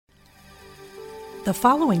The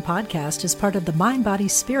following podcast is part of the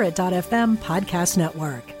MindBodySpirit.fm podcast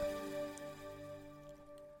network.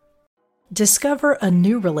 Discover a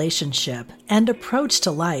new relationship and approach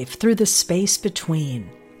to life through the space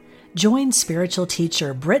between. Join spiritual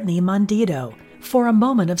teacher Brittany Mondito for a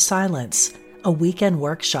moment of silence, a weekend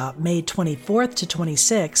workshop May 24th to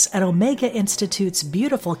 26th at Omega Institute's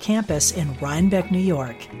beautiful campus in Rhinebeck, New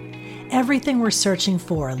York. Everything we're searching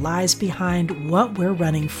for lies behind what we're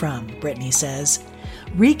running from, Brittany says.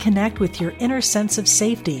 Reconnect with your inner sense of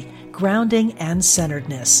safety, grounding, and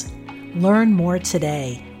centeredness. Learn more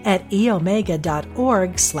today at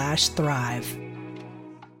eomega.org/thrive.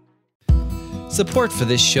 Support for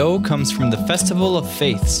this show comes from the Festival of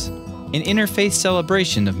Faiths, an interfaith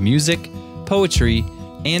celebration of music, poetry,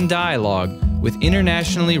 and dialogue with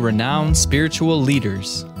internationally renowned spiritual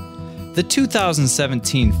leaders. The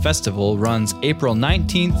 2017 festival runs April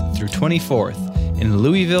 19th through 24th in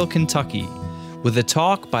Louisville, Kentucky, with a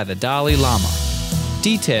talk by the Dalai Lama.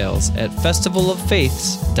 Details at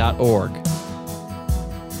festivaloffaiths.org.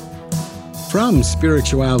 From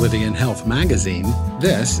Spirituality and Health magazine,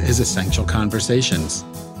 this is Essential Conversations.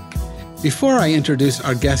 Before I introduce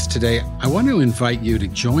our guest today, I want to invite you to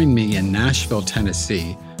join me in Nashville,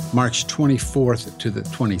 Tennessee, March 24th to the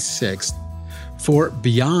 26th, for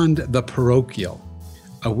Beyond the Parochial,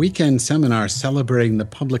 a weekend seminar celebrating the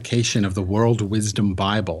publication of the World Wisdom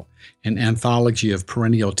Bible, an anthology of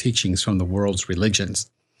perennial teachings from the world's religions.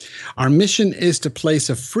 Our mission is to place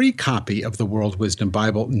a free copy of the World Wisdom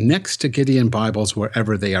Bible next to Gideon Bibles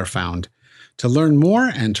wherever they are found. To learn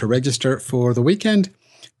more and to register for the weekend,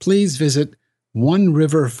 please visit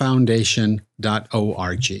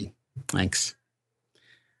oneriverfoundation.org. Thanks.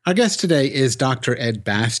 Our guest today is Dr. Ed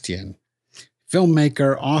Bastian,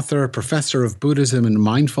 filmmaker, author, professor of Buddhism and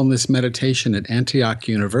mindfulness meditation at Antioch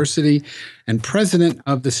University, and president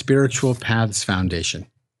of the Spiritual Paths Foundation.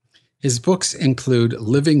 His books include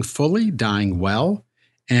Living Fully, Dying Well,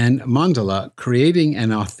 and Mandala, Creating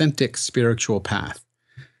an Authentic Spiritual Path.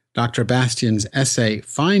 Dr. Bastian's essay,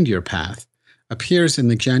 Find Your Path, appears in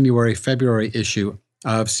the January-February issue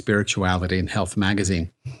of Spirituality and Health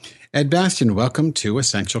magazine. Ed Bastian, welcome to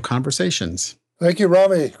Essential Conversations. Thank you,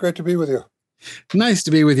 Rami. Great to be with you. Nice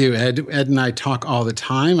to be with you, Ed. Ed and I talk all the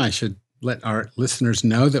time. I should let our listeners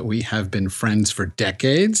know that we have been friends for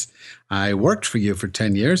decades. I worked for you for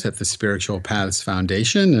 10 years at the Spiritual Paths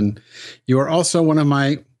Foundation, and you are also one of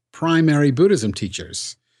my primary Buddhism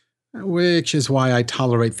teachers, which is why I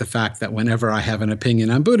tolerate the fact that whenever I have an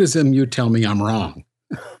opinion on Buddhism, you tell me I'm wrong.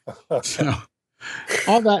 So,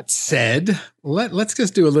 all that said, let's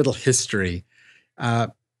just do a little history.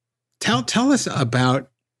 Tell us about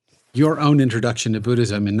your own introduction to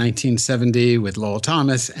Buddhism in 1970 with Lowell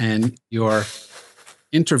Thomas and your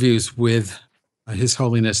interviews with His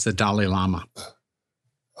Holiness the Dalai Lama.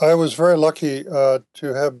 I was very lucky to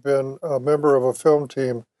have been a member of a film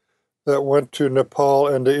team that went to Nepal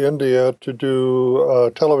and to India to do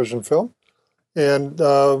television film. And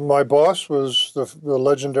my boss was the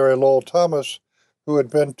legendary Lowell Thomas, who had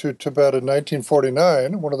been to Tibet in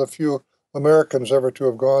 1949, one of the few Americans ever to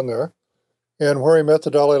have gone there. And where he met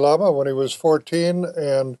the Dalai Lama when he was 14,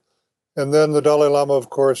 and then the Dalai Lama,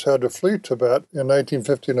 of course, had to flee Tibet in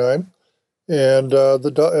 1959. And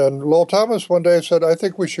Lowell Thomas one day said, I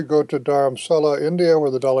think we should go to Dharamsala, India,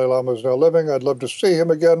 where the Dalai Lama is now living. I'd love to see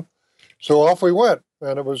him again. So off we went,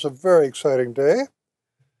 and it was a very exciting day.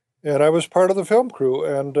 And I was part of the film crew.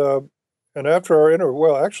 And after our interview,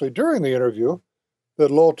 well, actually during the interview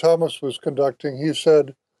that Lowell Thomas was conducting, he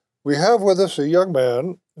said, we have with us a young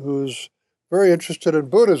man who's very interested in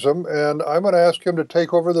Buddhism, and I'm going to ask him to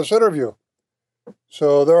take over this interview.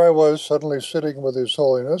 So there I was, suddenly sitting with His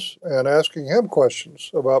Holiness and asking him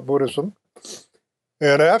questions about Buddhism.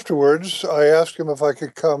 And afterwards, I asked him if I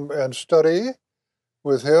could come and study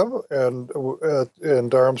with him in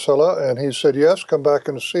Dharamsala, and he said, yes, come back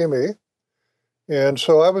and see me. And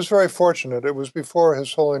so I was very fortunate. It was before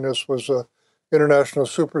His Holiness was an international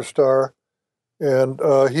superstar, and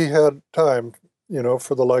he had time,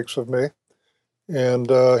 for the likes of me. And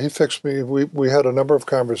he fixed me. We had a number of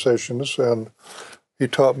conversations, and he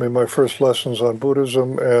taught me my first lessons on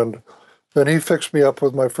Buddhism, and then he fixed me up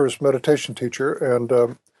with my first meditation teacher. And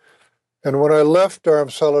when I left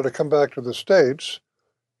Dharamsala to come back to the States,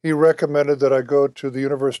 he recommended that I go to the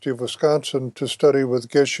University of Wisconsin to study with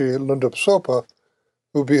Geshe Lundap Sopa,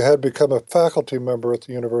 who had become a faculty member at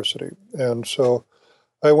the university. And so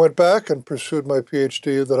I went back and pursued my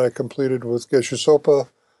PhD that I completed with Geshe Sopa,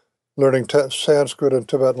 learning Sanskrit and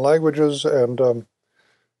Tibetan languages, and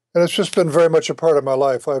it's just been very much a part of my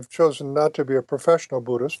life. I've chosen not to be a professional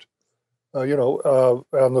Buddhist,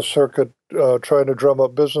 on the circuit, trying to drum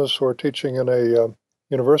up business or teaching in a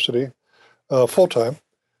university full time.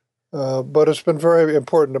 But it's been very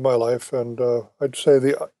important to my life, and I'd say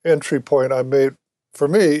the entry point I made for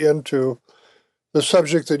me into the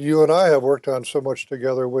subject that you and I have worked on so much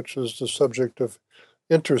together, which is the subject of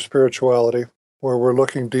interspirituality, where we're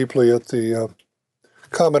looking deeply at the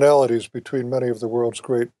commonalities between many of the world's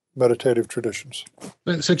great meditative traditions.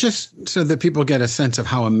 So just so that people get a sense of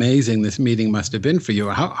how amazing this meeting must have been for you,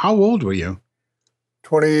 how old were you?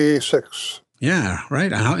 26. Yeah,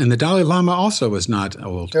 right. And the Dalai Lama also was not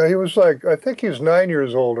old. Yeah, he was I think he's 9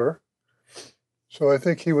 years older. So I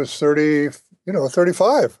think he was 35.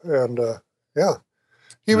 And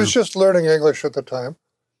he was just learning English at the time.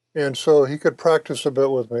 And so he could practice a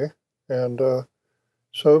bit with me. And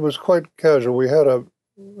so it was quite casual. We had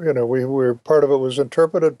we were, part of it was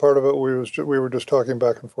interpreted, part of it we were just talking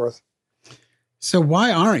back and forth. So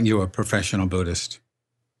why aren't you a professional Buddhist?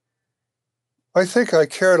 I think I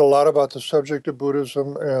cared a lot about the subject of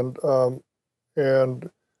Buddhism and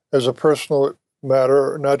as a personal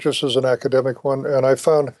matter, not just as an academic one. And I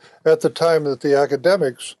found at the time that the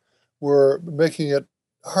academics were making it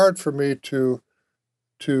hard for me to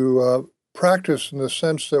practice, in the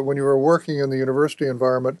sense that when you were working in the university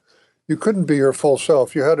environment, you couldn't be your full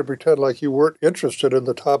self. You had to pretend like you weren't interested in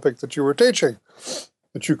the topic that you were teaching.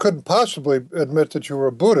 That you couldn't possibly admit that you were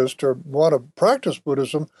a Buddhist or want to practice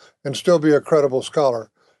Buddhism and still be a credible scholar.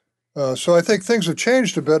 So I think things have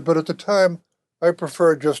changed a bit, but at the time, I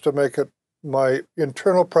preferred just to make it my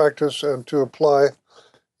internal practice and to apply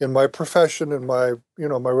in my profession, in my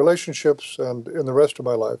relationships, and in the rest of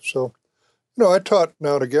my life. So, I taught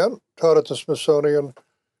now and again, taught at the Smithsonian,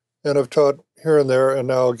 and have taught here and there, and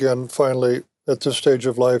now again, finally, at this stage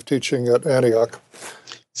of life, teaching at Antioch.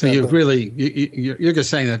 So you're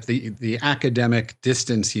just saying that the academic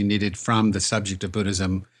distance you needed from the subject of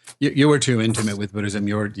Buddhism, you were too intimate with Buddhism.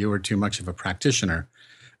 You were too much of a practitioner.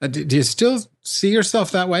 Do you still see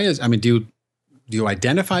yourself that way? Do you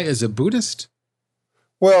identify as a Buddhist?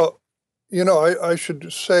 Well, I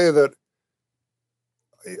should say that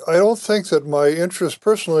I don't think that my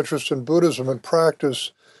personal interest in Buddhism and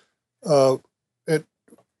practice, it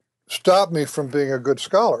stopped me from being a good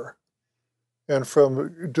scholar and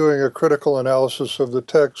from doing a critical analysis of the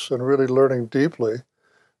texts and really learning deeply.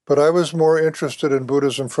 But I was more interested in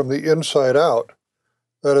Buddhism from the inside out,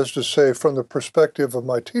 that is to say, from the perspective of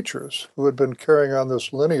my teachers, who had been carrying on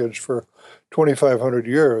this lineage for 2,500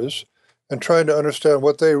 years and trying to understand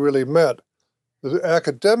what they really meant. The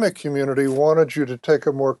academic community wanted you to take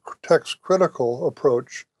a more text-critical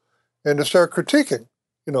approach and to start critiquing,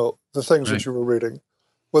 the things that you were reading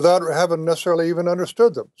without having necessarily even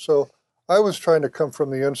understood them. So I was trying to come from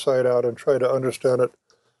the inside out and try to understand it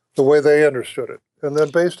the way they understood it. And then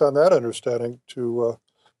based on that understanding to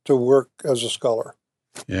work as a scholar.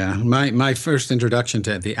 Yeah. My first introduction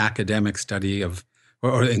to the academic study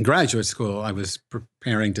or in graduate school, I was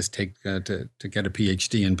preparing to take to get a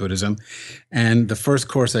PhD in Buddhism. And the first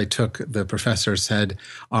course I took, the professor said,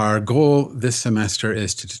 our goal this semester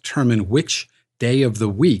is to determine which day of the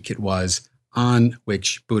week it was on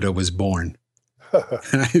which Buddha was born.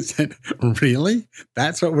 And I said, really?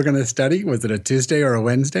 That's what we're going to study? Was it a Tuesday or a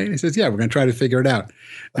Wednesday? And he says, yeah, we're going to try to figure it out.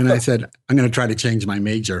 And I said, I'm going to try to change my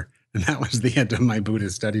major. And that was the end of my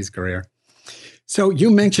Buddhist studies career. So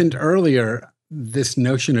you mentioned earlier this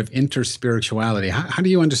notion of interspirituality. How do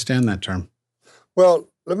you understand that term? Well,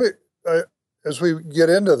 as we get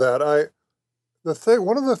into that,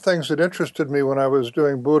 one of the things that interested me when I was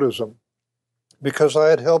doing Buddhism, because I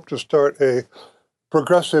had helped to start a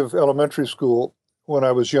progressive elementary school when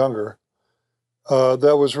I was younger,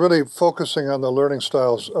 that was really focusing on the learning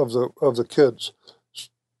styles of the kids.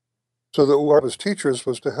 So that what was teachers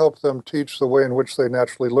was to help them teach the way in which they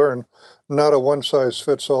naturally learn, not a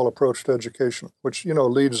one-size-fits-all approach to education, which,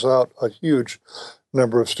 leads out a huge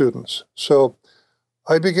number of students. So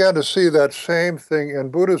I began to see that same thing in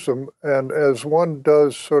Buddhism, and as one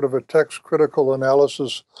does sort of a text-critical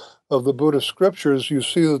analysis of the Buddhist scriptures, you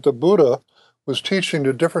see that the Buddha was teaching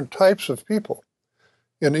to different types of people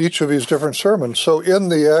in each of these different sermons. So in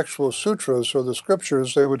the actual sutras or the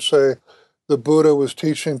scriptures, they would say, the Buddha was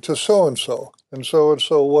teaching to so-and-so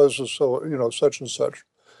was such and such.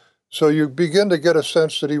 So you begin to get a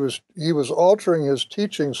sense that he was altering his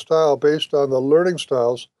teaching style based on the learning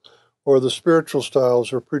styles or the spiritual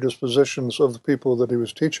styles or predispositions of the people that he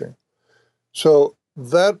was teaching. So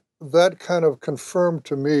that kind of confirmed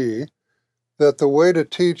to me that the way to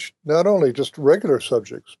teach not only just regular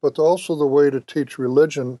subjects, but also the way to teach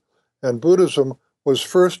religion and Buddhism was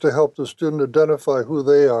first to help the student identify who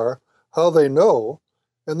they are, how they know,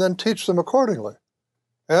 and then teach them accordingly.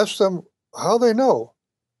 Ask them how they know.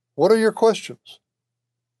 What are your questions?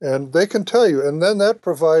 And they can tell you, and then that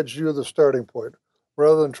provides you the starting point,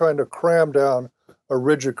 rather than trying to cram down a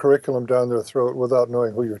rigid curriculum down their throat without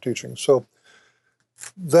knowing who you're teaching. So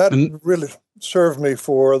that really served me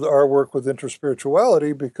for our work with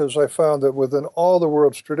interspirituality, because I found that within all the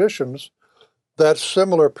world's traditions, that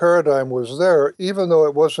similar paradigm was there, even though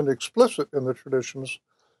it wasn't explicit in the traditions.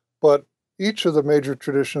 But each of the major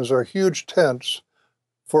traditions are huge tents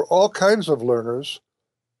for all kinds of learners.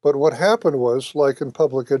 But what happened was, like in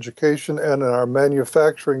public education and in our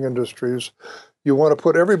manufacturing industries, you want to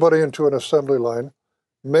put everybody into an assembly line,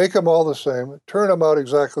 make them all the same, turn them out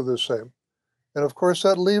exactly the same. And of course,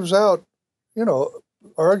 that leaves out,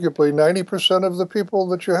 arguably 90% of the people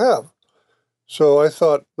that you have. So I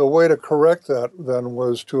thought the way to correct that then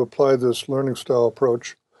was to apply this learning style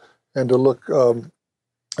approach and to look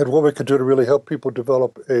at what we could do to really help people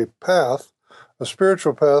develop a path, a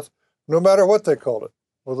spiritual path, no matter what they called it,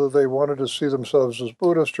 whether they wanted to see themselves as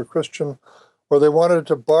Buddhist or Christian, or they wanted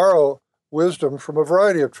to borrow wisdom from a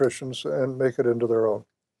variety of traditions and make it into their own.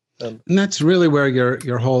 And that's really where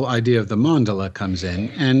your whole idea of the mandala comes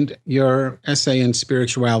in. And your essay in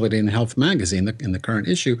Spirituality and Health magazine, in the current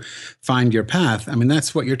issue, Find Your Path. I mean,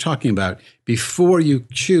 that's what you're talking about. Before you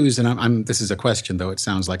choose, and this is a question, though it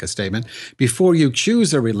sounds like a statement, before you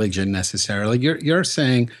choose a religion necessarily, you're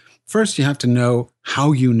saying, first you have to know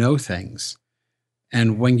how you know things.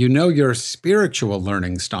 And when you know your spiritual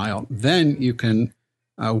learning style, then you can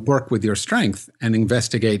work with your strength and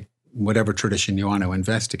investigate whatever tradition you want to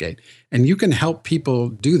investigate. And you can help people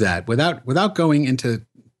do that without going into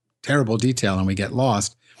terrible detail and we get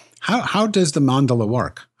lost. How does the mandala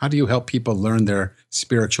work? How do you help people learn their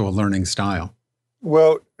spiritual learning style?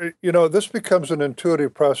 Well, this becomes an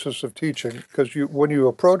intuitive process of teaching, because when you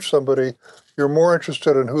approach somebody, you're more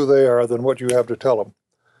interested in who they are than what you have to tell them.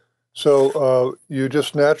 So you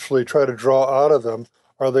just naturally try to draw out of them.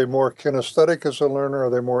 Are they more kinesthetic as a learner?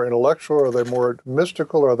 Are they more intellectual? Are they more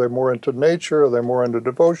mystical? Are they more into nature? Are they more into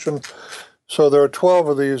devotion? So there are 12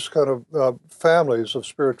 of these kind of families of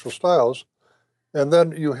spiritual styles. And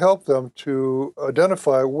then you help them to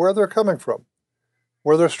identify where they're coming from,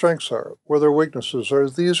 where their strengths are, where their weaknesses are.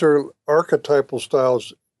 These are archetypal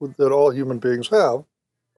styles that all human beings have.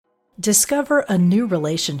 Discover a new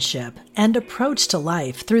relationship and approach to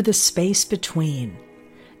life through the space between.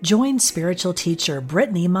 Join spiritual teacher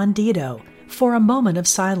Brittany Mondito for a moment of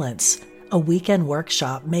silence, a weekend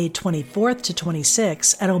workshop May 24th to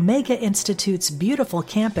 26th at Omega Institute's beautiful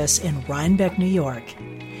campus in Rhinebeck, New York.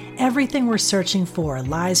 Everything we're searching for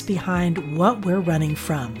lies behind what we're running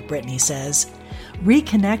from, Brittany says.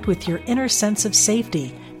 Reconnect with your inner sense of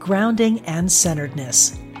safety, grounding, and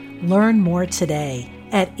centeredness. Learn more today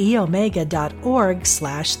at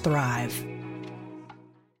eomega.org/thrive.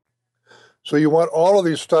 So you want all of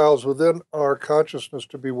these styles within our consciousness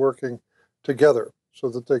to be working together so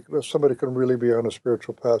that somebody can really be on a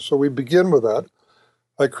spiritual path. So we begin with that.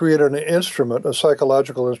 I created an instrument, a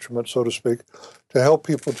psychological instrument, so to speak, to help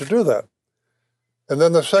people to do that. And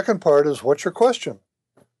then the second part is, what's your question?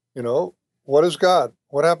 What is God?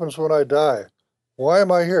 What happens when I die? Why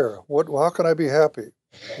am I here? How can I be happy?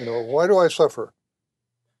 Why do I suffer?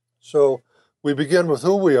 So we begin with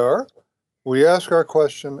who we are. We ask our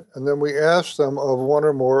question, and then we ask them of one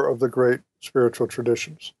or more of the great spiritual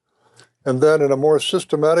traditions. And then in a more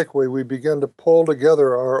systematic way, we begin to pull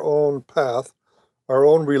together our own path, our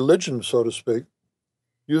own religion, so to speak,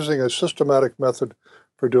 using a systematic method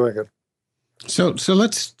for doing it. So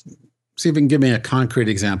let's see if you can give me a concrete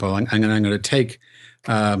example. I'm going to take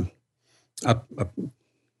one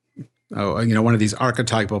of these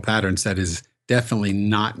archetypal patterns that is definitely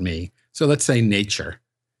not me. So let's say nature.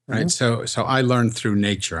 Right. Mm-hmm. So I learned through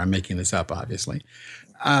nature. I'm making this up, obviously.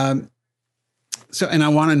 And I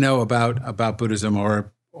want to know about Buddhism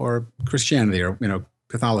or Christianity or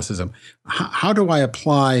Catholicism. How do I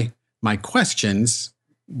apply my questions?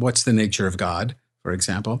 What's the nature of God, for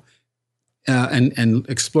example, and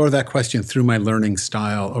explore that question through my learning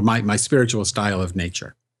style or my spiritual style of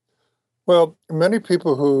nature? Well, many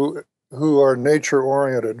people who are nature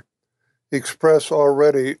oriented express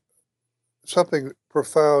already something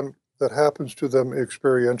profound that happens to them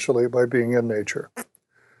experientially by being in nature.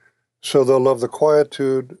 So they'll love the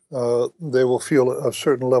quietude. They will feel a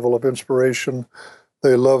certain level of inspiration.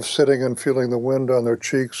 They love sitting and feeling the wind on their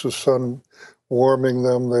cheeks, the sun warming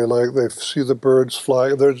them. They see the birds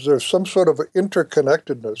fly. There's some sort of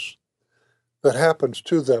interconnectedness that happens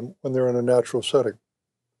to them when they're in a natural setting.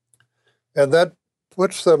 And that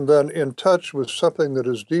puts them then in touch with something that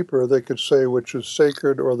is deeper, they could say, which is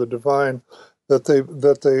sacred or the divine, that they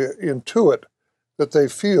intuit, that they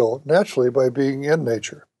feel naturally by being in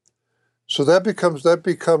nature. So that becomes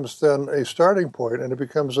then a starting point, and it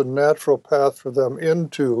becomes a natural path for them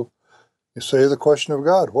into, you say, the question of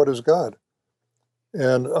God. What is God?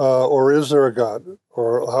 And or is there a God?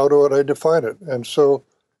 Or how do I define it? And so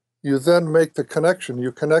you then make the connection.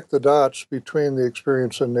 You connect the dots between the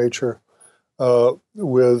experience in nature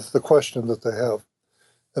with the question that they have.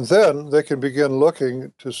 And then they can begin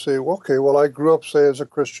looking to say, okay, well, I grew up, say, as a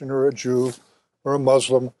Christian or a Jew or a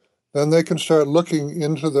Muslim. Then they can start looking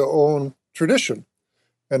into their own tradition.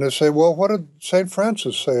 And they say, well, what did St.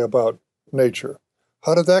 Francis say about nature?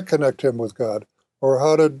 How did that connect him with God? Or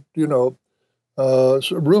how did,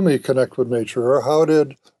 Rumi connect with nature? Or how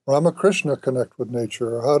did Ramakrishna connect with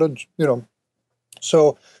nature? Or how did,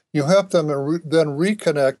 So you help them then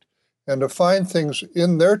reconnect and to find things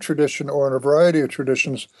in their tradition or in a variety of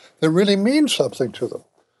traditions that really mean something to them,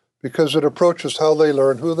 because it approaches how they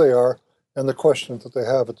learn, who they are, and the questions that they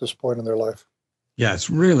have at this point in their life. Yeah, it's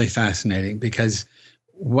really fascinating, because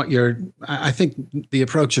I think the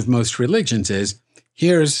approach of most religions is,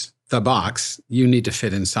 here's the box, you need to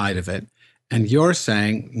fit inside of it. And you're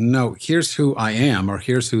saying, no, here's who I am, or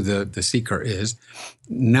here's who the seeker is.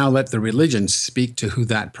 Now let the religion speak to who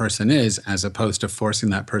that person is, as opposed to forcing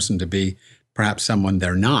that person to be perhaps someone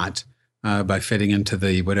they're not, by fitting into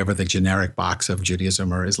whatever the generic box of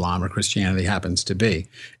Judaism or Islam or Christianity happens to be.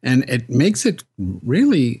 And it makes it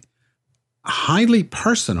really highly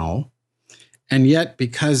personal. And yet,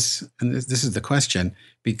 and this is the question,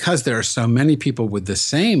 because there are so many people with the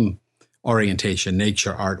same orientation,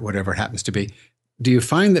 nature, art, whatever it happens to be, do you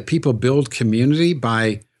find that people build community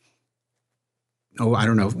by,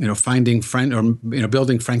 finding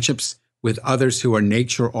building friendships with others who are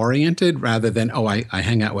nature oriented, rather than, I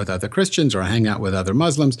hang out with other Christians, or I hang out with other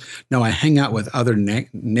Muslims? No, I hang out with other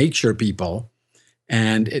nature people,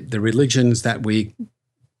 and the religions that we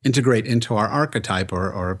integrate into our archetype,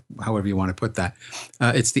 or however you want to put that,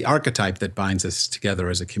 it's the archetype that binds us together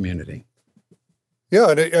as a community.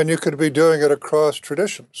 Yeah, and you could be doing it across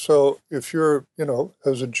traditions. So if you're,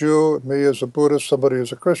 as a Jew, me as a Buddhist, somebody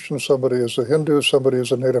is a Christian, somebody is a Hindu, somebody is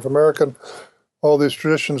a Native American, all these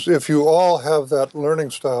traditions, if you all have that learning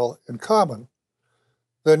style in common,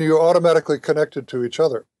 then you're automatically connected to each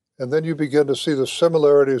other. And then you begin to see the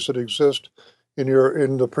similarities that exist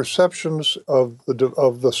in the perceptions of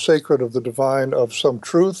the sacred, of the divine, of some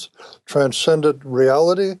truth, transcendent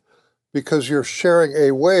reality, because you're sharing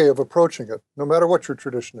a way of approaching it, no matter what your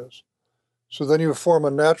tradition is. So then you form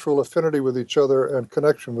a natural affinity with each other and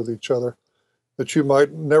connection with each other that you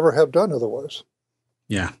might never have done otherwise.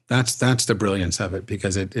 Yeah, that's the brilliance of it,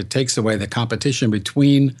 because it takes away the competition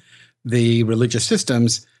between the religious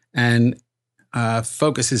systems and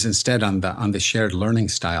focuses instead on the shared learning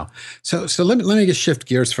style. So let me just shift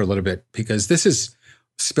gears for a little bit, because this is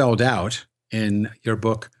spelled out in your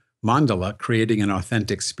book, Mandala, Creating an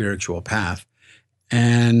Authentic Spiritual Path.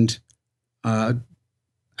 And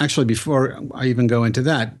actually, before I even go into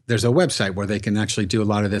that, there's a website where they can actually do a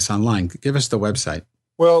lot of this online. Give us the website.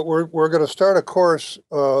 Well, we're going to start a course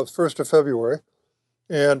 1st of February,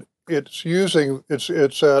 and it's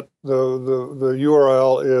at the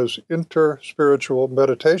URL is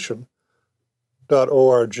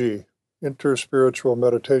interspiritualmeditation.org,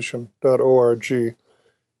 interspiritualmeditation.org.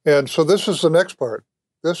 And so this is the next part.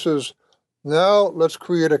 This is, now let's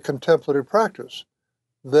create a contemplative practice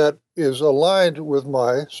that is aligned with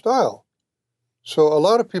my style. So a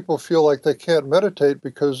lot of people feel like they can't meditate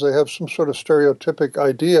because they have some sort of stereotypic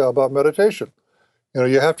idea about meditation.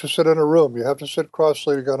 You have to sit in a room, you have to sit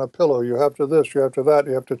cross-legged on a pillow, you have to this, you have to that,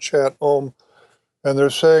 you have to chant Om. And they're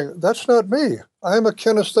saying, that's not me. I'm a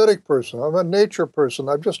kinesthetic person. I'm a nature person.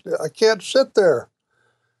 I can't sit there.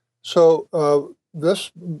 So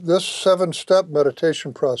this 7-step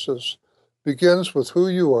meditation process begins with who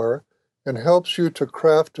you are and helps you to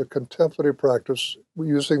craft a contemplative practice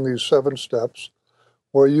using these 7 steps,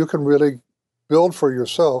 where you can really build for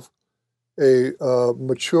yourself a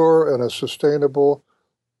mature and a sustainable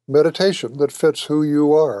meditation that fits who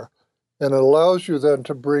you are. And it allows you then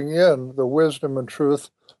to bring in the wisdom and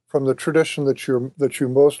truth from the tradition that you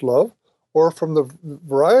most love, or from the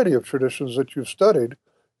variety of traditions that you've studied.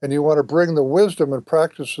 And you want to bring the wisdom and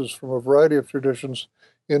practices from a variety of traditions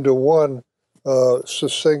into one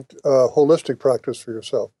succinct, holistic practice for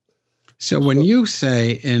yourself. So when you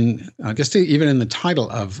say even in the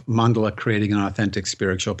title of Mandala, Creating an Authentic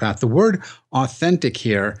Spiritual Path, the word authentic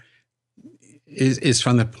here is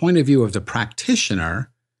from the point of view of the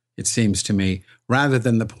practitioner, it seems to me, rather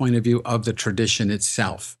than the point of view of the tradition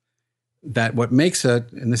itself. that what makes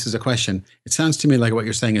and this is a question, it sounds to me like what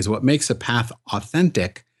you're saying is what makes a path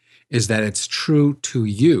authentic is that it's true to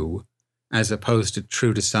you as opposed to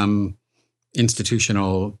true to some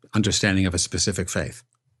institutional understanding of a specific faith.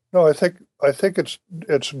 No, I think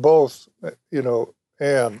it's both,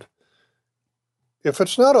 and if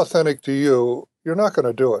it's not authentic to you, you're not going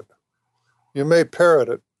to do it. You may parrot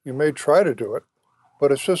it, you may try to do it,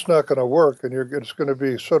 but it's just not going to work, and it's going to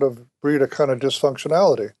be sort of breed a kind of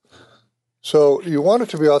dysfunctionality. So you want it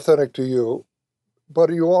to be authentic to you, but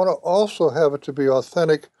you want to also have it to be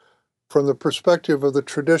authentic from the perspective of the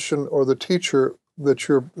tradition or the teacher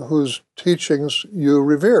whose teachings you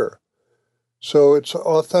revere. So it's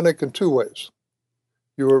authentic in two ways.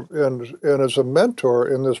 And as a mentor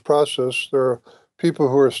in this process, there are people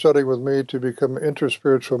who are studying with me to become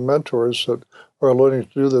interspiritual mentors that are learning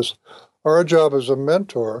to do this. Our job as a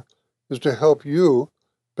mentor is to help you,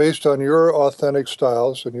 based on your authentic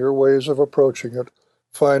styles and your ways of approaching it,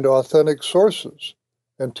 find authentic sources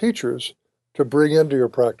and teachers to bring into your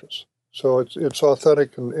practice. So it's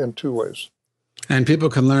authentic in two ways. And people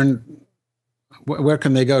can learn, where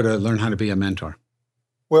can they go to learn how to be a mentor?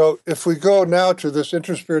 Well, if we go now to this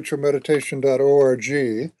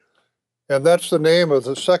interspiritualmeditation.org, and that's the name of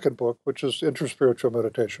the second book, which is Interspiritual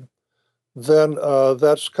Meditation, then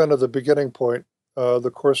that's kind of the beginning point,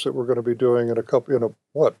 the course that we're going to be doing in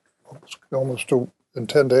almost in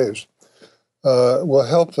 10 days, will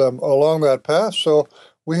help them along that path. So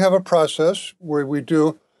we have a process where we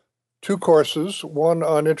do two courses, one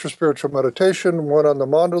on interspiritual meditation, one on the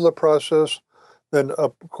mandala process, then a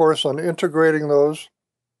course on integrating those.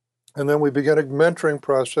 And then we begin a mentoring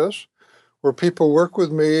process where people work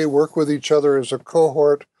with me, work with each other as a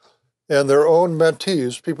cohort, and their own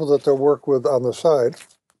mentees, people that they'll work with on the side,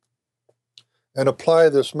 and apply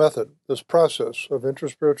this method, this process of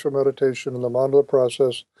interspiritual meditation and the mandala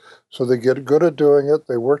process. So they get good at doing it,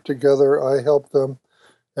 they work together, I help them,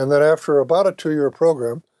 and then after about a 2-year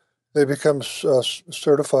program, they become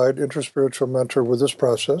certified interspiritual mentor with this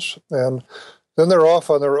process, and then they're off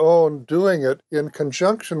on their own doing it in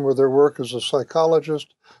conjunction with their work as a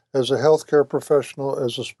psychologist, as a healthcare professional,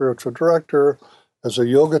 as a spiritual director, as a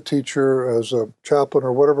yoga teacher, as a chaplain,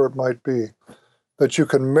 or whatever it might be, that you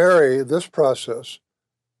can marry this process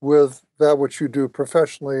with that which you do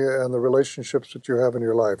professionally and the relationships that you have in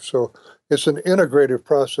your life. So it's an integrative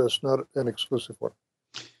process, not an exclusive one.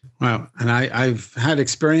 Wow. And I've had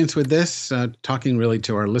experience with this, talking really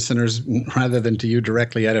to our listeners rather than to you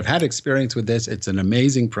directly, Ed. I've had experience with this. It's an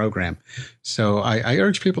amazing program. So I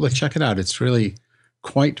urge people to check it out. It's really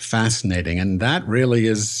quite fascinating. And that really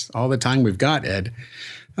is all the time we've got, Ed.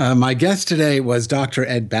 My guest today was Dr.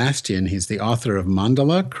 Ed Bastian. He's the author of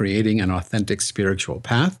Mandala, Creating an Authentic Spiritual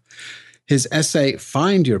Path. His essay,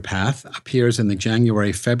 Find Your Path, appears in the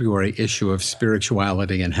January-February issue of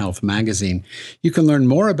Spirituality and Health magazine. You can learn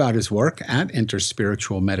more about his work at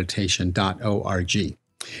interspiritualmeditation.org.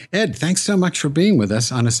 Ed, thanks so much for being with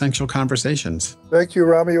us on Essential Conversations. Thank you,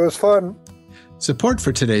 Rami. It was fun. Support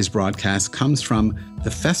for today's broadcast comes from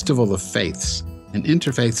the Festival of Faiths, an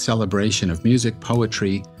interfaith celebration of music,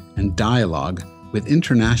 poetry, and dialogue with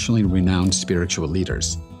internationally renowned spiritual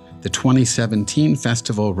leaders. The 2017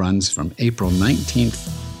 festival runs from April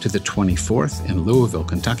 19th to the 24th in Louisville,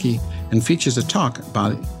 Kentucky, and features a talk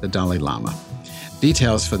by the Dalai Lama.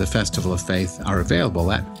 Details for the Festival of Faith are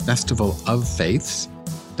available at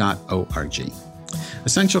festivalofaiths.org.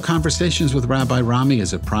 Essential Conversations with Rabbi Rami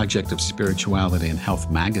is a project of Spirituality and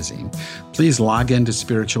Health magazine. Please log in to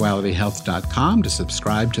spiritualityhealth.com to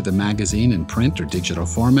subscribe to the magazine in print or digital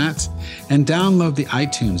formats and download the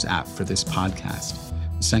iTunes app for this podcast.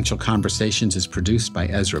 Essential Conversations is produced by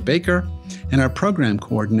Ezra Baker, and our program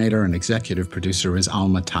coordinator and executive producer is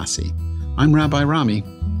Alma Tassi. I'm Rabbi Rami.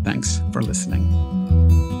 Thanks for listening.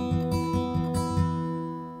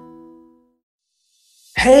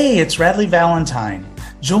 Hey, it's Radley Valentine.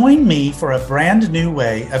 Join me for a brand new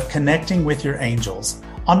way of connecting with your angels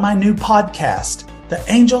on my new podcast, The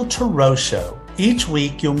Angel Tarot Show. Each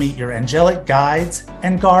week, you'll meet your angelic guides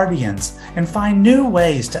and guardians and find new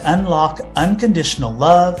ways to unlock unconditional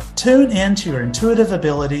love, tune into your intuitive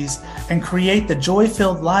abilities, and create the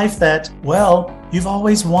joy-filled life that, well, you've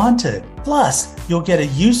always wanted. Plus, you'll get a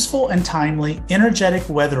useful and timely energetic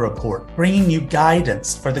weather report, bringing you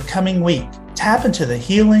guidance for the coming week. Tap into the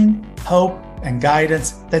healing, hope, and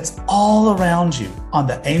guidance that's all around you on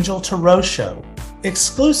the Angel Tarot Show,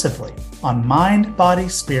 exclusively on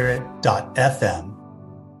mindbodyspirit.fm.